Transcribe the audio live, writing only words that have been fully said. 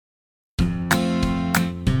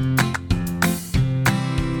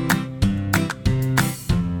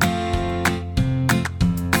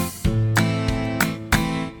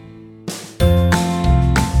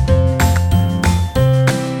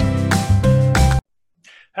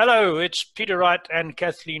Hello, it's Peter Wright and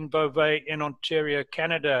Kathleen Beauvais in Ontario,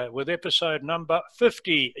 Canada, with episode number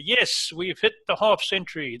 50. Yes, we've hit the half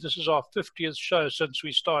century. This is our 50th show since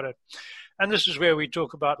we started. And this is where we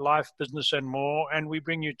talk about life, business, and more, and we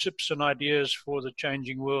bring you tips and ideas for the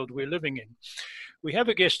changing world we're living in. We have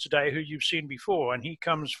a guest today who you've seen before, and he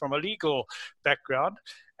comes from a legal background.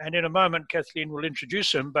 And in a moment, Kathleen will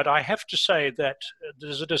introduce him. But I have to say that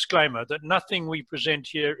there's a disclaimer that nothing we present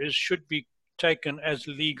here should be taken as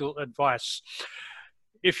legal advice.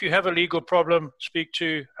 If you have a legal problem, speak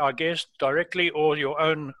to our guest directly or your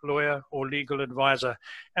own lawyer or legal advisor.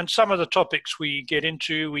 And some of the topics we get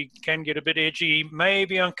into, we can get a bit edgy, may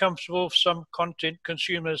be uncomfortable for some content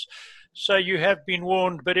consumers. So you have been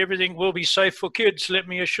warned, but everything will be safe for kids, let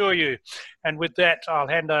me assure you. And with that, I'll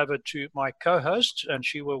hand over to my co-host and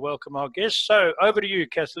she will welcome our guest. So over to you,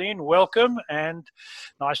 Kathleen. Welcome and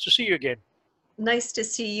nice to see you again. Nice to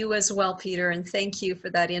see you as well, Peter, and thank you for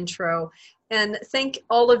that intro. And thank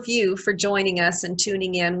all of you for joining us and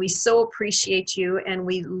tuning in. We so appreciate you, and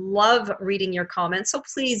we love reading your comments, so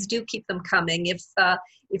please do keep them coming. If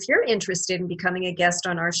you're interested in becoming a guest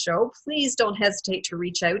on our show, please don't hesitate to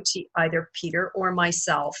reach out to either Peter or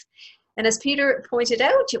myself. And as Peter pointed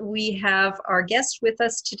out, we have our guest with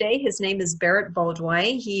us today. His name is Barrett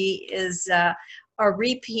Beaudoin. He is a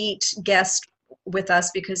repeat guest with us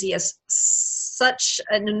because he has such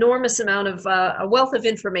an enormous amount of a wealth of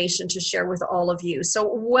information to share with all of you.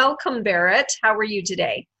 So welcome, Barrett. How are you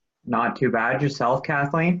today? Not too bad. Yourself,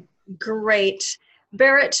 Kathleen? Great.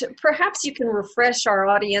 Barrett, perhaps you can refresh our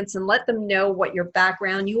audience and let them know what your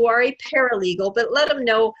background. You are a paralegal, but let them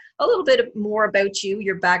know a little bit more about you,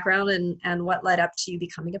 your background, and what led up to you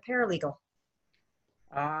becoming a paralegal.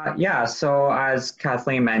 Yeah, so as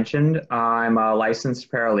Kathleen mentioned, I'm a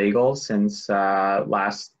licensed paralegal since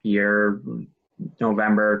last year,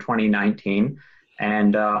 November 2019,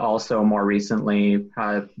 and also more recently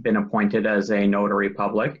have been appointed as a notary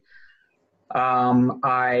public.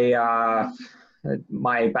 My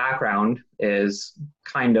background is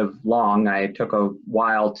kind of long. I took a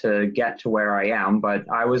while to get to where I am, but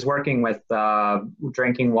I was working with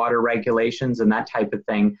drinking water regulations and that type of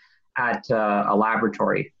thing at a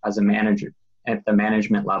laboratory as a manager at the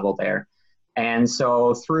management level there. And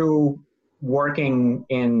so through working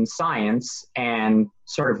in science and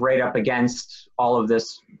sort of right up against all of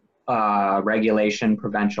this regulation,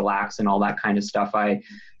 provincial acts and all that kind of stuff, I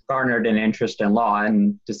garnered an interest in law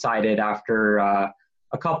and decided after a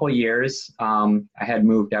couple of years, I had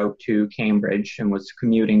moved out to Cambridge and was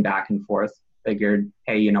commuting back and forth. Figured,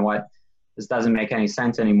 hey, you know what? This doesn't make any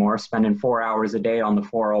sense anymore, spending 4 hours a day on the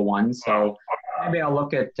 401. So maybe I'll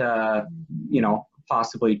look at,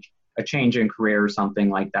 possibly a change in career or something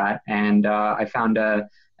like that. And I found an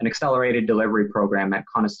accelerated delivery program at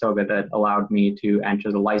Conestoga that allowed me to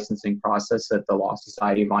enter the licensing process at the Law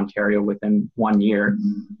Society of Ontario within 1 year.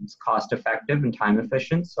 It's cost effective and time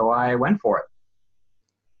efficient, so I went for it.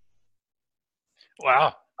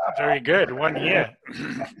 Wow, very good. 1 year.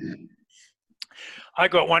 I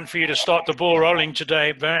got one for you to start the ball rolling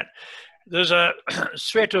today, Barrett. There's a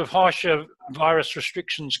threat of harsher virus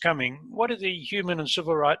restrictions coming. What are the human and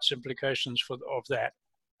civil rights implications of that?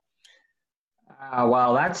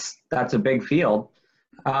 Well, that's a big field.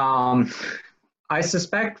 I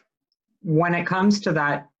suspect when it comes to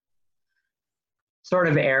that sort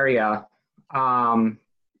of area,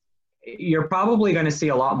 you're probably going to see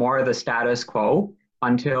a lot more of the status quo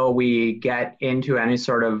until we get into any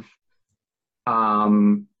sort of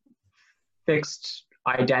fixed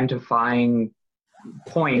identifying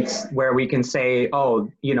points where we can say, oh,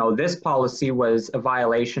 this policy was a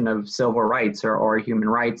violation of civil rights or human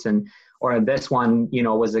rights, or this one,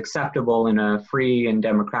 was acceptable in a free and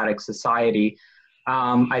democratic society.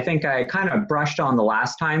 I think I kind of brushed on the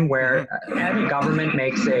last time where any government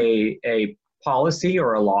makes a policy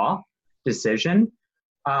or a law decision.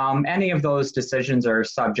 Any of those decisions are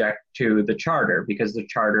subject to the charter because the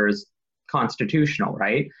charter is constitutional,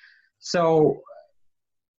 right? So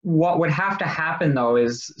what would have to happen though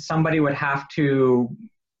is somebody would have to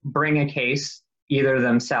bring a case either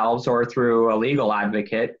themselves or through a legal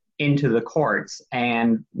advocate into the courts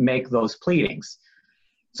and make those pleadings.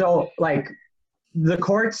 So like the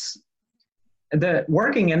courts,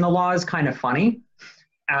 working in the law is kind of funny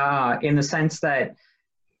in the sense that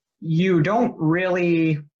you don't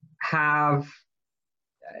really have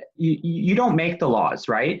you don't make the laws,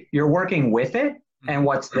 right? You're working with it and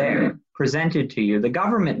what's there presented to you. The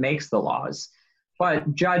government makes the laws,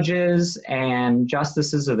 but judges and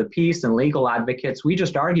justices of the peace and legal advocates, we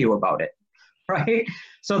just argue about it, right?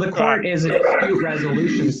 So the court is a dispute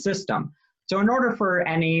resolution system. So in order for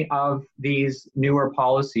any of these newer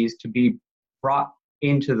policies to be brought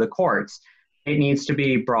into the courts, it needs to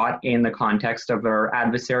be brought in the context of our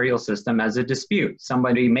adversarial system as a dispute.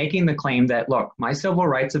 Somebody making the claim that, look, my civil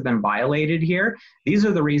rights have been violated here. These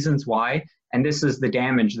are the reasons why, and this is the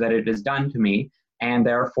damage that it has done to me, and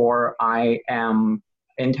therefore I am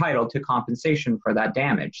entitled to compensation for that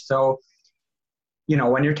damage. So, you know,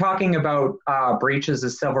 when you're talking about breaches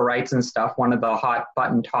of civil rights and stuff, one of the hot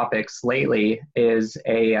button topics lately is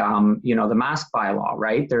you know, the mask bylaw,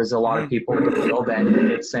 right? There's a lot of people who feel that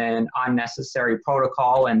it's an unnecessary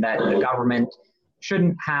protocol and that the government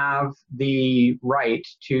shouldn't have the right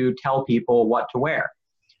to tell people what to wear.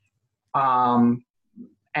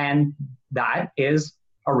 And that is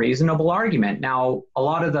a reasonable argument. Now, a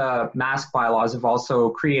lot of the mask bylaws have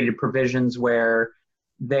also created provisions where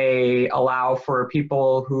they allow for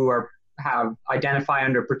people who have identify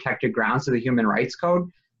under protected grounds of the Human Rights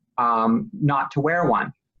Code not to wear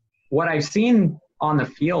one. What I've seen on the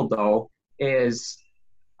field, though, is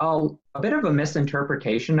a bit of a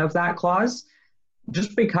misinterpretation of that clause.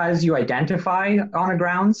 Just because you identify on a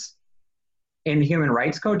grounds in the Human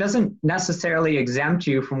Rights Code doesn't necessarily exempt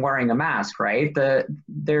you from wearing a mask, right?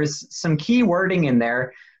 There's some key wording in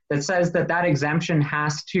there that says that that exemption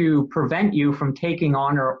has to prevent you from taking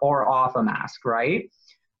on or off a mask, right?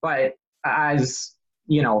 But as,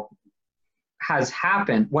 you know,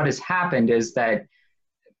 what has happened is that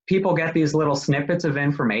people get these little snippets of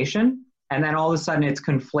information and then all of a sudden it's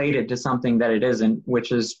conflated to something that it isn't,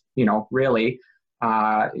 which is, you know, really,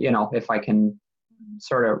 you know, if I can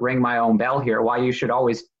sort of ring my own bell here, why you should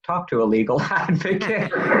always talk to a legal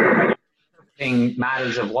advocate in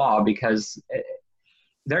matters of law, because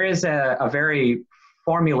there is a very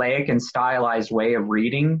formulaic and stylized way of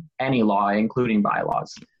reading any law, including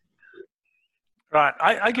bylaws. Right.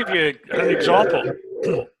 I give you an example.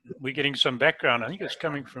 We're getting some background. I think it's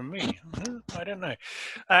coming from me. I don't know.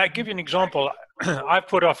 Give you an example. I've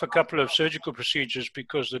put off a couple of surgical procedures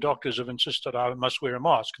because the doctors have insisted I must wear a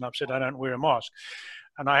mask. And I've said I don't wear a mask.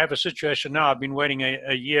 And I have a situation now. I've been waiting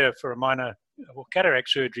a year for a minor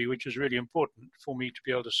cataract surgery, which is really important for me to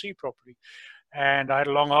be able to see properly. And I had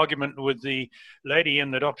a long argument with the lady in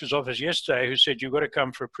the doctor's office yesterday who said, you've got to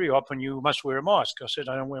come for a pre-op and you must wear a mask. I said,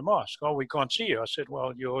 I don't wear a mask. Oh, we can't see you. I said,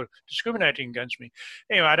 well, you're discriminating against me.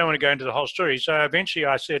 Anyway, I don't want to go into the whole story. So eventually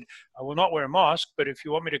I said, I will not wear a mask, but if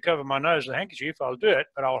you want me to cover my nose with a handkerchief, I'll do it,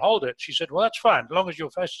 but I'll hold it. She said, well, that's fine, as long as your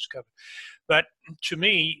face is covered. But to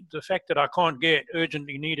me, the fact that I can't get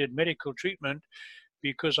urgently needed medical treatment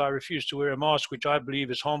because I refuse to wear a mask, which I believe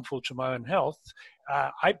is harmful to my own health,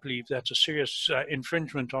 I believe that's a serious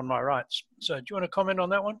infringement on my rights. So do you want to comment on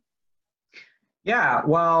that one? Yeah,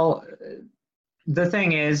 well, the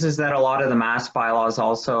thing is that a lot of the mask bylaws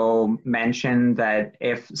also mention that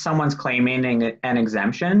if someone's claiming an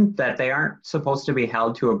exemption, that they aren't supposed to be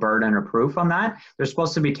held to a burden of proof on that. They're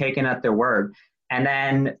supposed to be taken at their word. And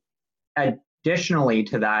then additionally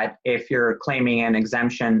to that, if you're claiming an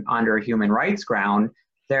exemption under a human rights ground,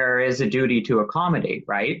 there is a duty to accommodate,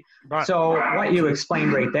 right? So what you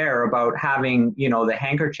explained right there about having, you know, the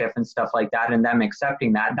handkerchief and stuff like that and them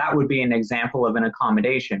accepting that, that would be an example of an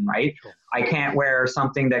accommodation, right? I can't wear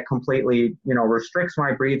something that completely, you know, restricts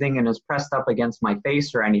my breathing and is pressed up against my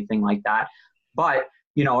face or anything like that. But,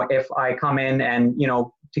 you know, if I come in and, you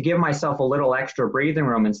know, to give myself a little extra breathing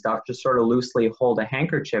room and stuff, just sort of loosely hold a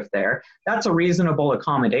handkerchief there, that's a reasonable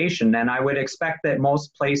accommodation. And I would expect that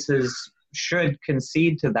most places should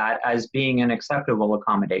concede to that as being an acceptable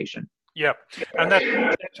accommodation. Yeah, and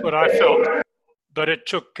that's what I felt. But it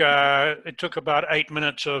took about 8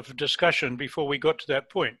 minutes of discussion before we got to that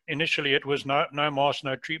point. Initially, it was no mask,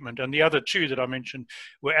 no treatment, and the other two that I mentioned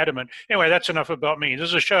were adamant. Anyway, that's enough about me. This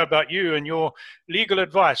is a show about you and your legal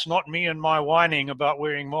advice, not me and my whining about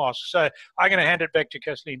wearing masks. So I'm going to hand it back to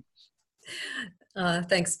Kathleen.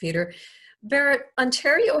 Thanks, Peter. Barrett,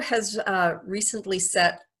 Ontario has recently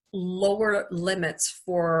set lower limits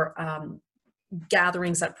for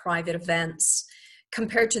gatherings at private events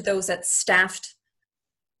compared to those at staffed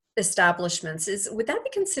establishments. Would that be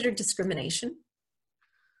considered discrimination?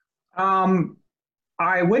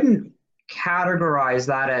 I wouldn't categorize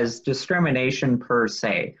that as discrimination per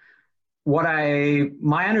se.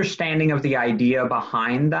 My understanding of the idea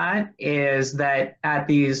behind that is that at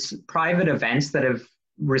these private events that have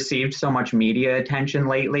received so much media attention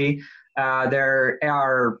lately, there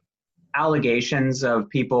are allegations of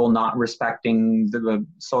people not respecting the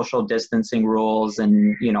social distancing rules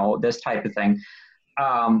and, you know, this type of thing.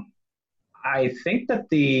 I think that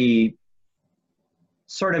the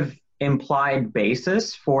sort of implied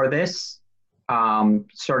basis for this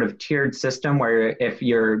sort of tiered system where if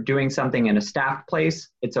you're doing something in a staffed place,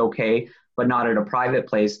 it's okay, but not at a private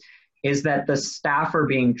place, is that the staff are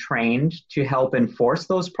being trained to help enforce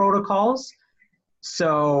those protocols.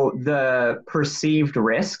 So the perceived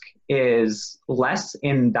risk is less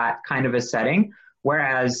in that kind of a setting.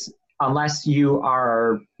 Whereas unless you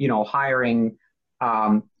are, hiring,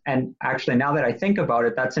 and actually now that I think about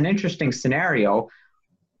it, that's an interesting scenario.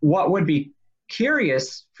 What would be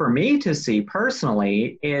curious for me to see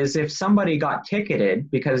personally is if somebody got ticketed,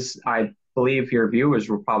 because I believe your viewers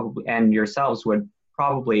will probably, and yourselves would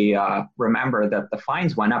probably remember that the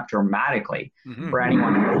fines went up dramatically for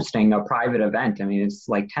anyone hosting a private event. I mean, it's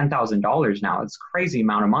like $10,000 now. It's a crazy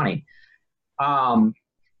amount of money.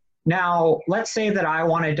 Now, let's say that I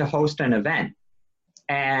wanted to host an event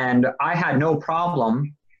and I had no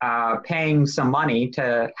problem paying some money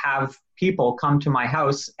to have people come to my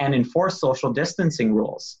house and enforce social distancing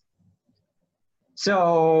rules.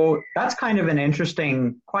 So that's kind of an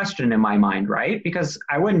interesting question in my mind, right? Because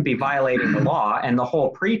I wouldn't be violating the law, and the whole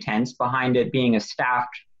pretense behind it being a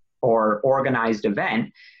staffed or organized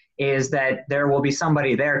event is that there will be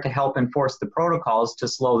somebody there to help enforce the protocols to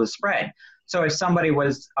slow the spread. So if somebody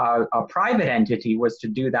was a private entity was to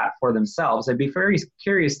do that for themselves, I'd be very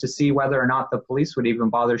curious to see whether or not the police would even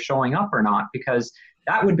bother showing up or not, because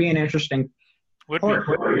that would be an interesting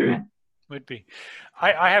argument. Would be.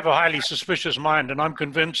 I have a highly suspicious mind, and I'm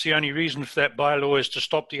convinced the only reason for that bylaw is to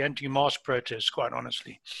stop the anti-mask protests, quite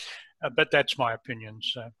honestly. But that's my opinion.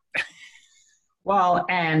 So. Well,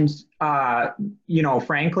 and,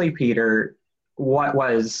 frankly, Peter, what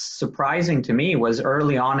was surprising to me was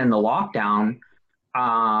early on in the lockdown,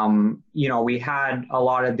 we had a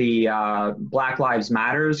lot of the Black Lives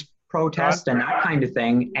Matters protests and that kind of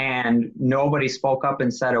thing, and nobody spoke up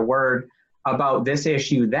and said a word about this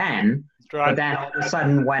issue then. Right. But then all of a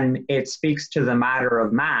sudden, when it speaks to the matter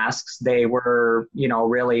of masks, they were,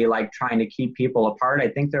 really like trying to keep people apart. I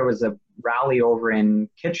think there was a rally over in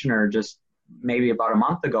Kitchener just maybe about a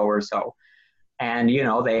month ago or so. And,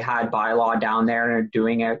 they had bylaw down there and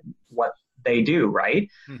doing it what they do, right?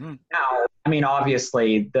 Mm-hmm. Now, I mean,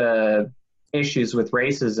 obviously, the issues with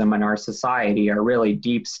racism in our society are really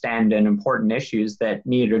deep-stemmed and important issues that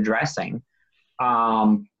need addressing.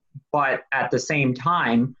 But at the same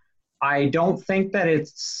time, I don't think that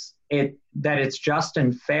it's just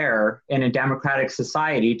and fair in a democratic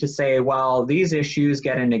society to say, well, these issues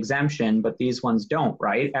get an exemption, but these ones don't,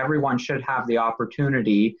 right? Everyone should have the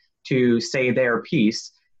opportunity to say their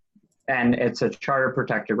piece, and it's a charter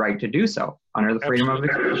protected right to do so under the freedom of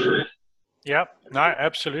expression. Yeah, no,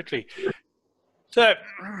 absolutely. So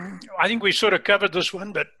I think we sort of covered this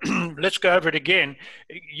one, but let's go over it again.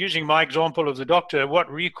 Using my example of the doctor,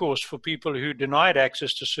 what recourse for people who denied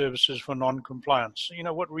access to services for non-compliance?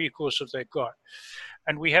 What recourse have they got?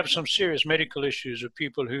 And we have some serious medical issues of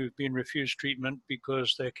people who've been refused treatment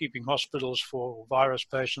because they're keeping hospitals for virus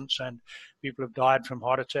patients, and people have died from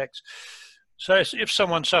heart attacks. So if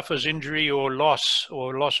someone suffers injury or loss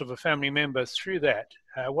of a family member through that,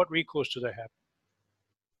 what recourse do they have?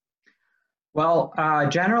 Well,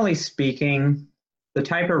 generally speaking, the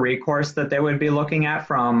type of recourse that they would be looking at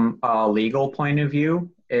from a legal point of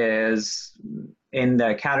view is in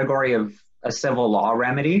the category of a civil law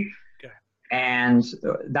remedy. Okay. And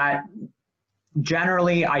that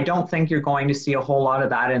generally, I don't think you're going to see a whole lot of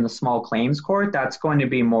that in the small claims court. That's going to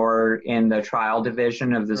be more in the trial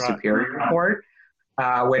division of the Superior Court,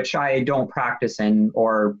 which I don't practice in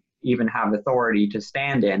or even have authority to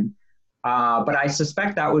stand in. But I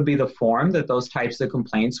suspect that would be the form that those types of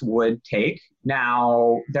complaints would take.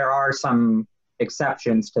 Now, there are some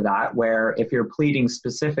exceptions to that, where if you're pleading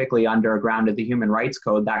specifically under a ground of the Human Rights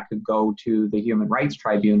Code, that could go to the Human Rights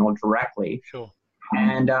Tribunal directly. Sure.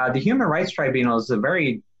 And the Human Rights Tribunal is a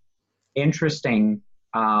very interesting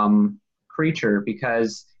creature,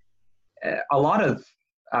 because a lot of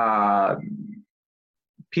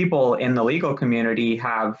people in the legal community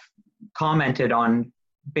have commented on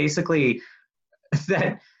basically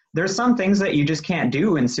that there's some things that you just can't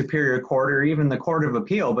do in Superior Court or even the Court of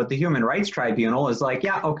Appeal, but the Human Rights Tribunal is like,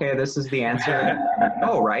 yeah, okay, this is the answer.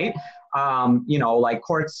 Go, right? Like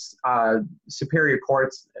courts, Superior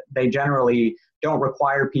Courts, they generally don't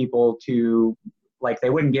require people to, like, they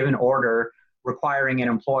wouldn't give an order requiring an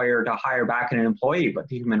employer to hire back an employee, but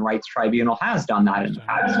the Human Rights Tribunal has done that in the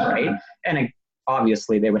past, right? And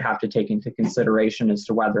obviously, they would have to take into consideration as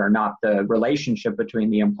to whether or not the relationship between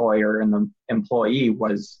the employer and the employee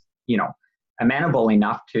was, amenable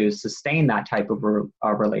enough to sustain that type of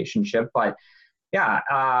relationship. But yeah,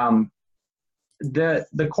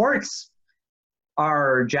 the courts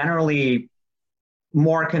are generally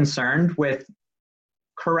more concerned with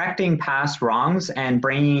correcting past wrongs and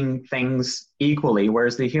bringing things equally,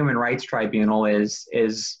 whereas the Human Rights Tribunal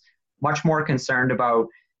is much more concerned about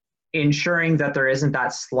ensuring that there isn't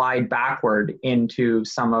that slide backward into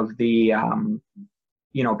some of the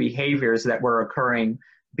behaviors that were occurring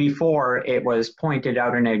before it was pointed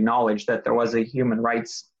out and acknowledged that there was a human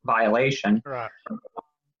rights violation. Right.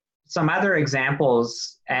 Some other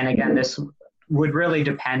examples, and again, this would really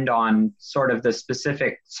depend on sort of the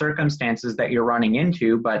specific circumstances that you're running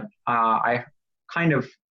into, but I kind of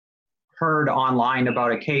heard online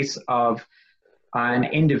about a case of an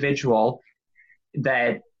individual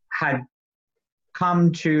that had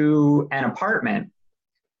come to an apartment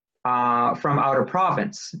from out of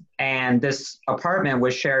province, and this apartment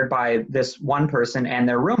was shared by this one person and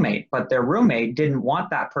their roommate, but their roommate didn't want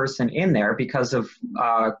that person in there because of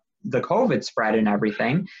the COVID spread and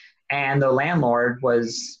everything. And the landlord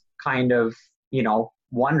was kind of,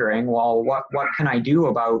 wondering, well, what can I do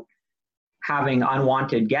about having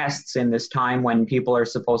unwanted guests in this time when people are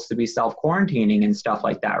supposed to be self-quarantining and stuff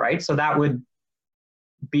like that, right? So that would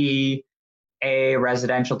be a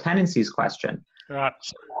residential tenancies question. Right.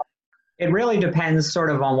 It really depends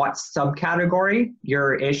sort of on what subcategory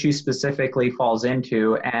your issue specifically falls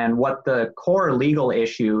into and what the core legal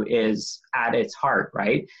issue is at its heart,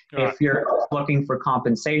 right? If you're looking for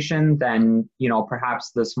compensation, then,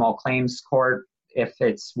 perhaps the small claims court, if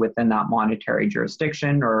it's within that monetary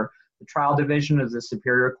jurisdiction, or the trial division of the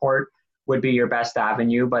Superior Court would be your best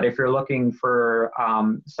avenue. But if you're looking for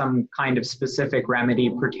some kind of specific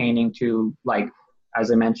remedy pertaining to, like, as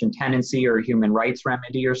I mentioned, tenancy or human rights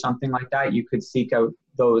remedy or something like that, you could seek out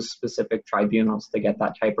those specific tribunals to get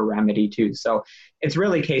that type of remedy too. So it's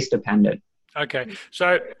really case dependent. Okay,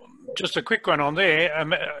 so just a quick one on there.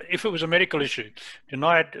 If it was a medical issue,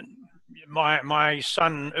 denied, my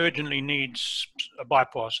son urgently needs a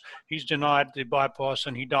bypass. He's denied the bypass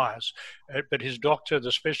and he dies. But his doctor,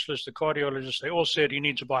 the specialist, the cardiologist, they all said he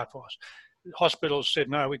needs a bypass. Hospitals said,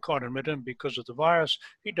 no, we can't admit him because of the virus.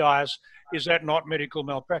 He dies. Is that not medical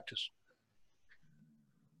malpractice?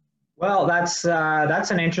 Well, that's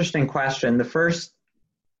an interesting question. The first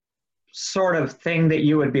sort of thing that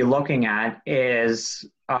you would be looking at is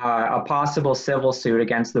a possible civil suit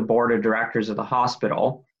against the board of directors of the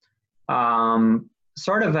hospital.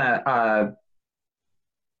 Sort of a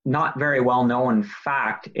not very well known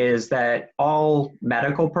fact is that all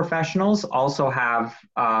medical professionals also have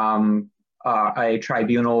a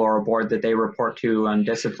tribunal or a board that they report to on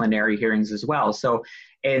disciplinary hearings as well. So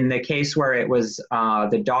in the case where it was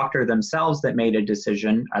the doctor themselves that made a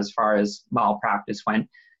decision as far as malpractice went,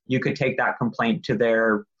 you could take that complaint to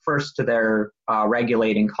their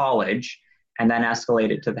regulating college and then escalate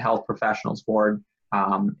it to the health professionals board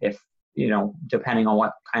if, depending on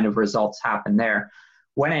what kind of results happen there.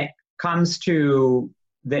 When it comes to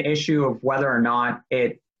the issue of whether or not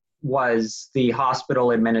it was the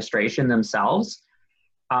hospital administration themselves,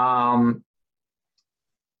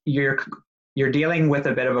 you're dealing with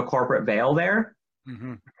a bit of a corporate veil there.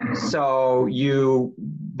 Mm-hmm. So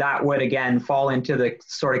that would again fall into the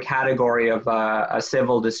sort of category of a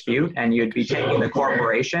civil dispute, and you'd be taking the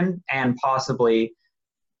corporation, and possibly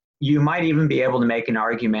you might even be able to make an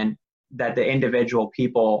argument that the individual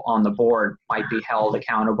people on the board might be held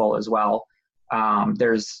accountable as well.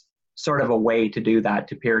 There's sort of a way to do that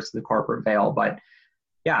to pierce the corporate veil. But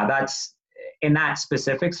yeah, that's in that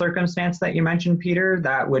specific circumstance that you mentioned, Peter,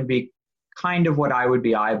 that would be kind of what I would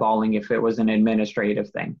be eyeballing if it was an administrative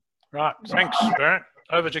thing. Right. Thanks, Barrett.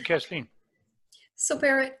 Over to Kathleen. So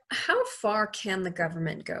Barrett, how far can the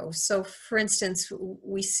government go? So for instance,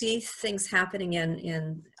 we see things happening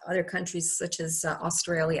in other countries such as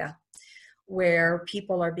Australia, where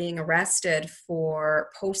people are being arrested for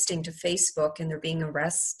posting to Facebook and they're being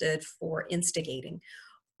arrested for instigating,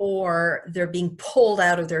 or they're being pulled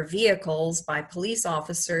out of their vehicles by police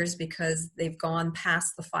officers because they've gone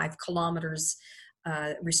past the 5 kilometers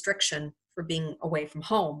restriction for being away from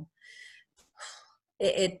home.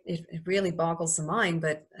 It really boggles the mind,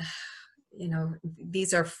 but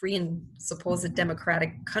these are free and supposed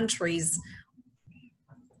democratic countries.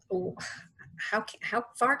 How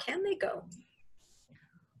far can they go?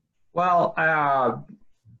 Well,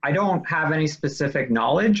 I don't have any specific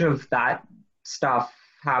knowledge of that stuff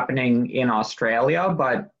happening in Australia,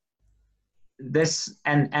 but this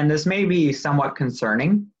may be somewhat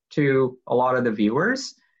concerning to a lot of the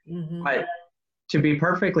viewers. Mm-hmm. But to be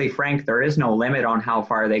perfectly frank, there is no limit on how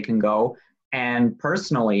far they can go. And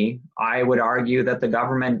personally, I would argue that the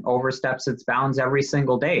government oversteps its bounds every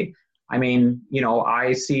single day. I mean,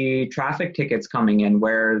 I see traffic tickets coming in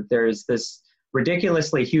where there's this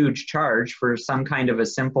ridiculously huge charge for some kind of a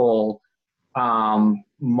simple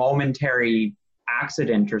momentary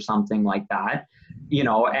accident or something like that, you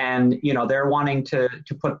know, and, you know, they're wanting to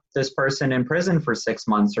put this person in prison for 6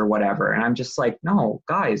 months or whatever. And I'm just like, no,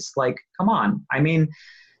 guys, like, come on. I mean,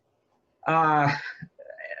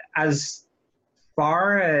 as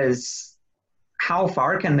far as how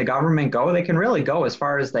far can the government go? They can really go as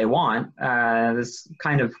far as they want. This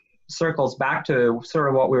kind of circles back to sort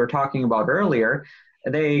of what we were talking about earlier.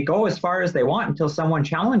 They go as far as they want until someone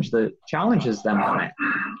challenges them on it,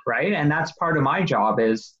 right? And that's part of my job,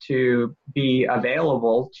 is to be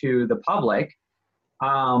available to the public.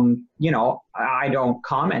 You know, I don't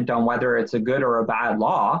comment on whether it's a good or a bad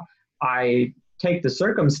law. I take the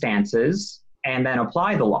circumstances and then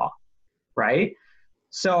apply the law, right?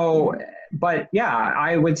 So, but yeah,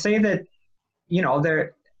 I would say that, you know,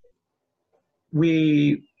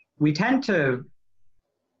 we tend to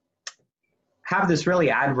have this really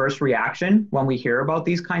adverse reaction when we hear about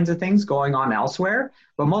these kinds of things going on elsewhere,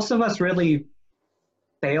 but most of us really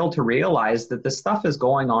fail to realize that this stuff is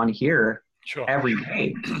going on here every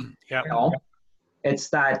day. Yeah. You know? It's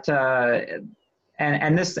that,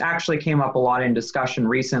 and this actually came up a lot in discussion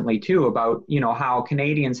recently too, about, you know, how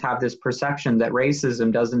Canadians have this perception that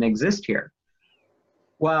racism doesn't exist here.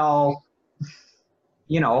 Well,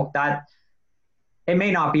 you know, that it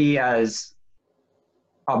may not be as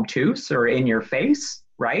obtuse or in your face,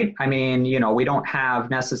 right? I mean, you know, we don't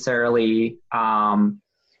have necessarily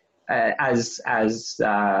as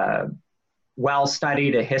well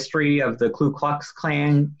studied a history of the Ku Klux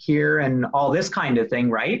Klan here and all this kind of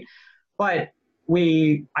thing, right? But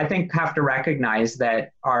we, I think, have to recognize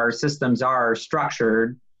that our systems are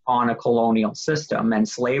structured on a colonial system, and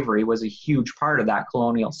slavery was a huge part of that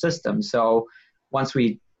colonial system. So once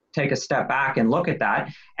we take a step back and look at that,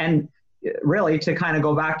 and really, to kind of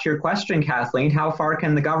go back to your question, Kathleen, how far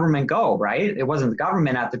can the government go, right? It wasn't the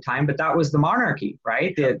government at the time, but that was the monarchy,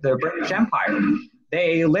 right? The British Empire.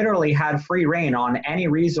 They literally had free reign on any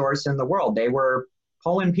resource in the world. They were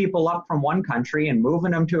pulling people up from one country and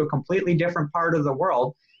moving them to a completely different part of the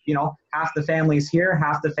world. You know, half the families here,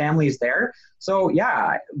 half the families there. So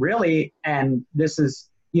yeah, really, and this is,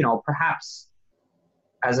 you know, perhaps,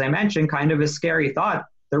 as I mentioned, kind of a scary thought.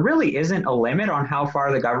 There really isn't a limit on how far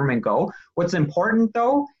the government go. What's important,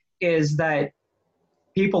 though, is that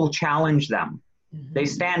people challenge them. Mm-hmm. They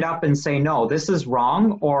stand up and say, no, this is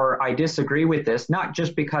wrong, or I disagree with this, not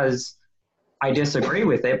just because I disagree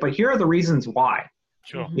with it, but here are the reasons why.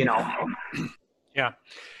 Sure. You know? Yeah.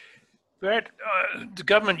 But the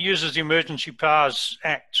government uses the Emergency Powers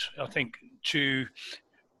Act, I think, to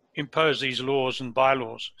impose these laws and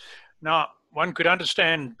bylaws. Now, one could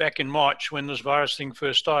understand back in March when this virus thing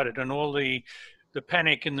first started and all the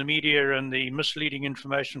panic in the media and the misleading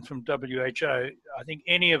information from WHO, I think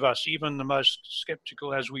any of us, even the most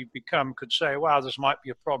skeptical as we've become, could say, wow, this might be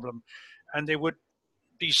a problem. And there would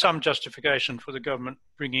be some justification for the government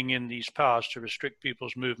bringing in these powers to restrict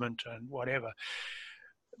people's movement and whatever.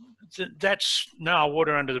 That's now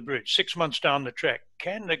water under the bridge. 6 months down the track,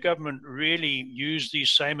 can the government really use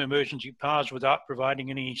these same emergency powers without providing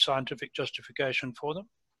any scientific justification for them?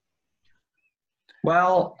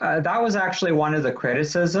 Well, that was actually one of the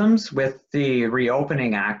criticisms with the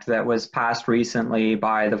Reopening Act that was passed recently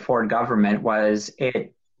by the Ford government, was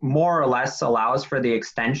it more or less allows for the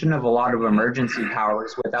extension of a lot of emergency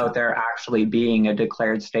powers without there actually being a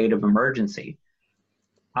declared state of emergency.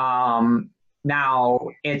 Now,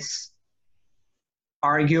 it's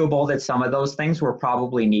arguable that some of those things were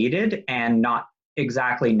probably needed and not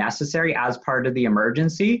exactly necessary as part of the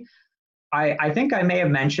emergency. I think I may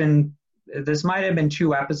have mentioned, this might have been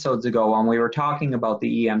 2 episodes ago when we were talking about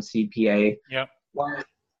the EMCPA. Yeah.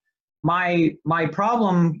 My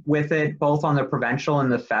problem with it, both on the provincial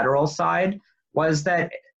and the federal side, was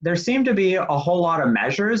that there seemed to be a whole lot of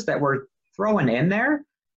measures that were thrown in there,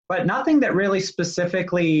 but nothing that really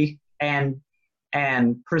specifically and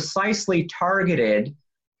precisely targeted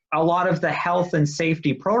a lot of the health and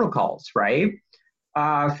safety protocols, right?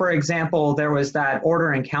 For example, there was that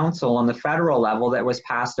order in council on the federal level that was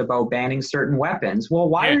passed about banning certain weapons. Well,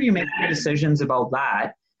 why are you making decisions about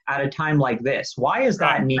that at a time like this? Why is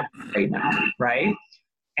that needed right now, right?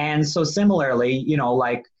 And so similarly, you know,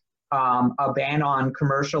 like a ban on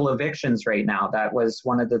commercial evictions right now, that was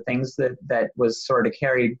one of the things that was sort of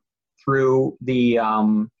carried through the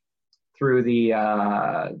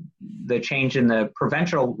change in the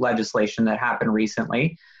provincial legislation that happened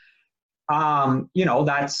recently. You know,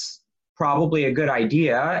 that's probably a good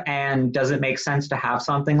idea. And does it make sense to have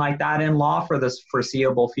something like that in law for this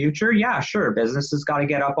foreseeable future? Yeah, sure. Businesses got to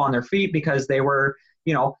get up on their feet because they were,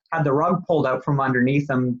 you know, had the rug pulled out from underneath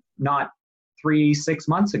them not 3-6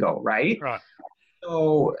 months ago, right? Right.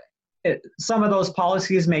 So some of those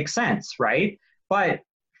policies make sense, right? But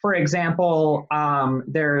for example,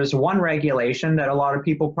 there's one regulation that a lot of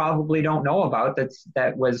people probably don't know about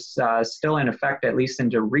that was still in effect, at least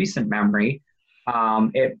into recent memory.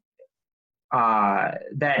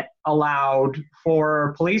 That allowed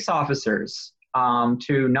for police officers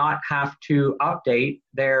to not have to update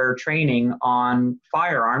their training on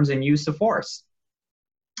firearms and use of force.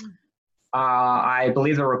 I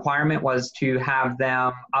believe the requirement was to have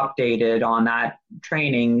them updated on that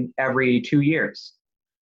training every 2 years.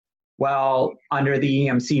 Well, under the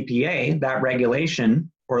EMCPA, that regulation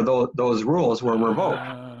or those rules were revoked.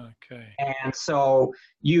 Okay. And so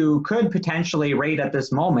you could potentially, right at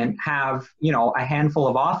this moment, have, you know, a handful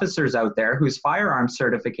of officers out there whose firearm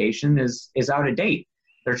certification is out of date.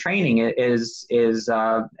 Their training is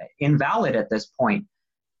invalid at this point.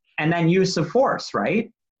 And then use of force, right?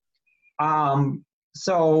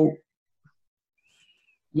 So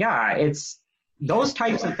yeah, it's those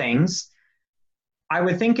types of things. I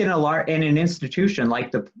would think in an institution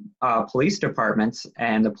like the police departments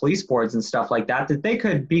and the police boards and stuff like that, that they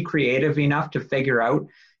could be creative enough to figure out,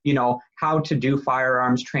 you know, how to do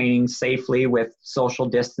firearms training safely with social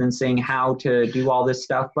distancing, how to do all this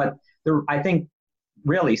stuff. But I think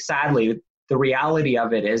really, sadly, the reality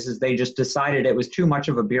of it is they just decided it was too much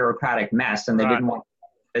of a bureaucratic mess and they didn't want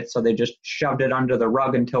it, so they just shoved it under the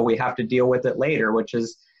rug until we have to deal with it later, which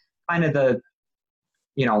is kind of the,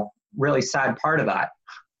 you know, really sad part of that.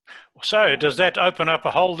 So does that open up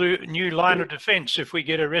a whole new line of defense if we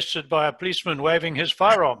get arrested by a policeman waving his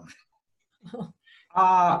firearm?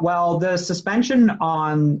 Well, the suspension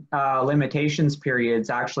on limitations periods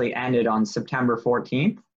actually ended on September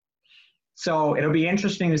 14th. So it'll be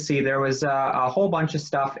interesting to see. There was a whole bunch of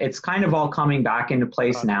stuff. It's kind of all coming back into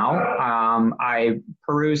place now. I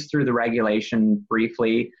perused through the regulation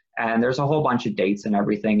briefly, and there's a whole bunch of dates and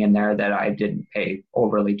everything in there that I didn't pay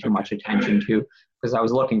overly too much attention to because I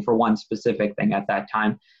was looking for one specific thing at that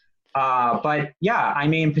time. But yeah, I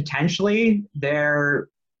mean, potentially there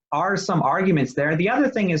are some arguments there. The other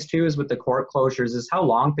thing is too, is with the court closures is how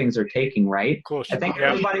long things are taking, right? Of course. I think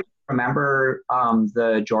everybody remember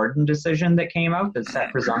the Jordan decision that came out that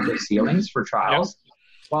set presumptive ceilings for trials. Yep.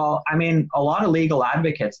 Well, I mean, a lot of legal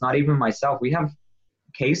advocates, not even myself, we have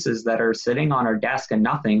cases that are sitting on our desk and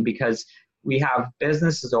nothing because we have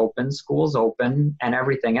businesses open, schools open, and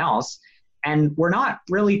everything else. And we're not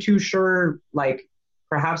really too sure, like,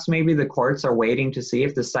 perhaps maybe the courts are waiting to see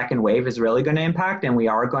if the second wave is really going to impact and we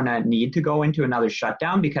are going to need to go into another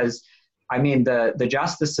shutdown because, I mean, the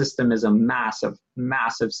justice system is a massive,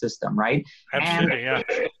 massive system, right? Absolutely, and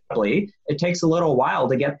yeah. It takes a little while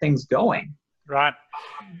to get things going. Right.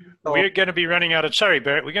 So, we're going to be running out of, sorry,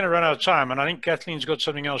 Barrett, we're going to run out of time. And I think Kathleen's got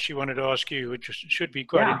something else she wanted to ask you, which should be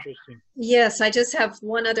quite interesting. Yes, I just have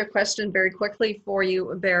one other question very quickly for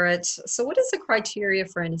you, Barrett. So what is the criteria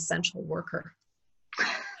for an essential worker?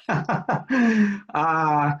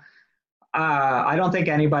 I don't think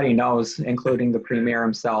anybody knows, including the Premier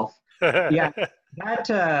himself. Yeah,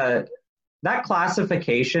 that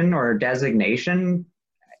classification or designation,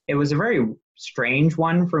 it was a very strange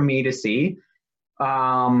one for me to see.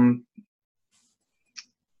 I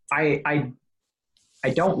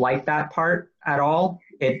don't like that part at all.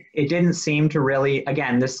 It didn't seem to really,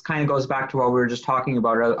 again, this kind of goes back to what we were just talking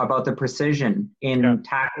about the precision in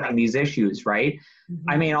tackling these issues, right? Mm-hmm.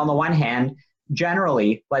 I mean, on the one hand,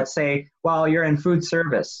 generally, let's say, well, you're in food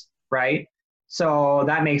service, right? So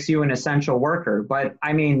that makes you an essential worker. But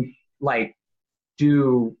I mean, like,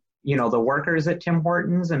 do, you know, the workers at Tim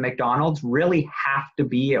Hortons and McDonald's really have to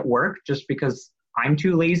be at work just because I'm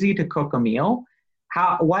too lazy to cook a meal?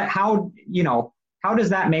 How does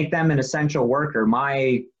that make them an essential worker?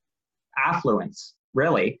 My affluence,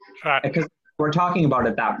 really? Right. Because we're talking about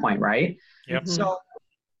at that point, right? Yep. So,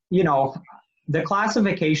 you know, the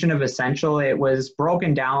classification of essential, it was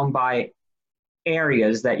broken down by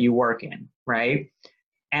areas that you work in, right?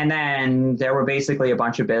 And then there were basically a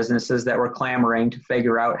bunch of businesses that were clamoring to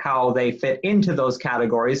figure out how they fit into those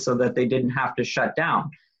categories so that they didn't have to shut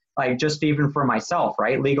down. Like, just even for myself,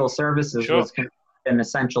 right? Legal services was an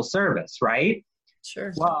essential service, right?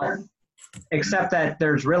 Sure. Well, except that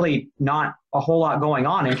there's really not a whole lot going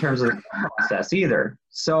on in terms of the process either.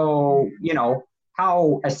 So, you know,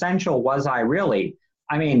 how essential was I really?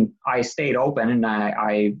 I mean, I stayed open and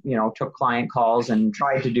I you know, took client calls and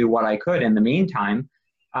tried to do what I could in the meantime.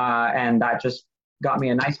 And that just got me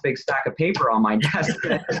a nice big stack of paper on my desk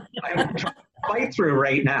that I'm trying to fight through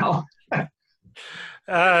right now.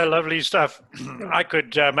 Lovely stuff. I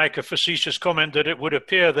could make a facetious comment that it would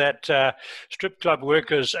appear that strip club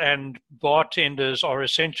workers and bartenders are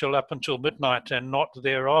essential up until midnight and not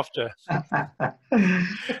thereafter.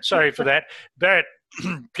 Sorry for that. Barrett,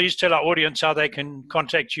 please tell our audience how they can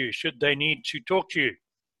contact you should they need to talk to you.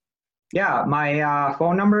 Yeah, my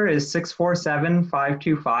phone number is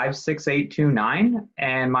 647-525-6829,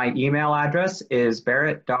 and my email address is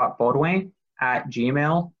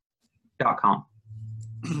barrett.beaudoin@gmail.com.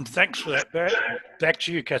 Thanks for that, Barrett. Back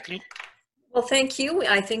to you, Kathleen. Well, thank you.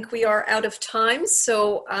 I think we are out of time.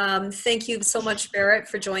 So thank you so much, Barrett,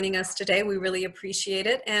 for joining us today. We really appreciate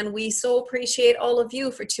it. And we so appreciate all of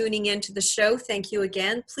you for tuning in to the show. Thank you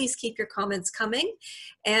again. Please keep your comments coming.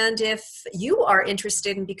 And if you are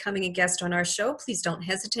interested in becoming a guest on our show, please don't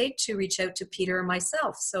hesitate to reach out to Peter or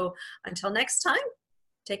myself. So until next time,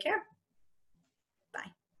 take care.